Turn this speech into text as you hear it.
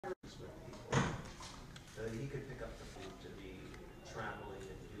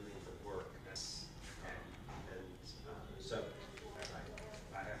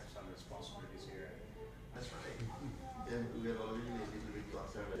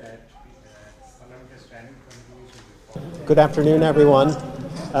Good afternoon, everyone.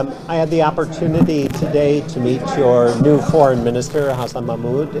 I had the opportunity today to meet your new foreign minister, Hassan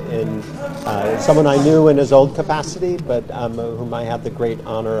Mahmoud, someone I knew in his old capacity, but whom I had the great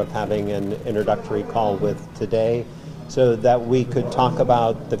honor of having an introductory call with today, so that we could talk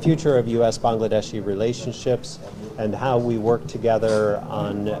about the future of U.S.-Bangladeshi relationships and how we work together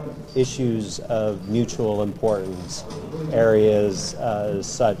on issues of mutual importance, areas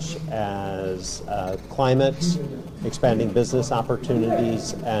such as climate, expanding business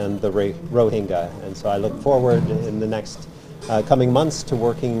opportunities, and the Rohingya. And so I look forward in the next coming months to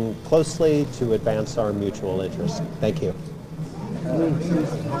working closely to advance our mutual interests. Thank you.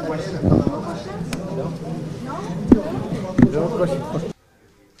 No question.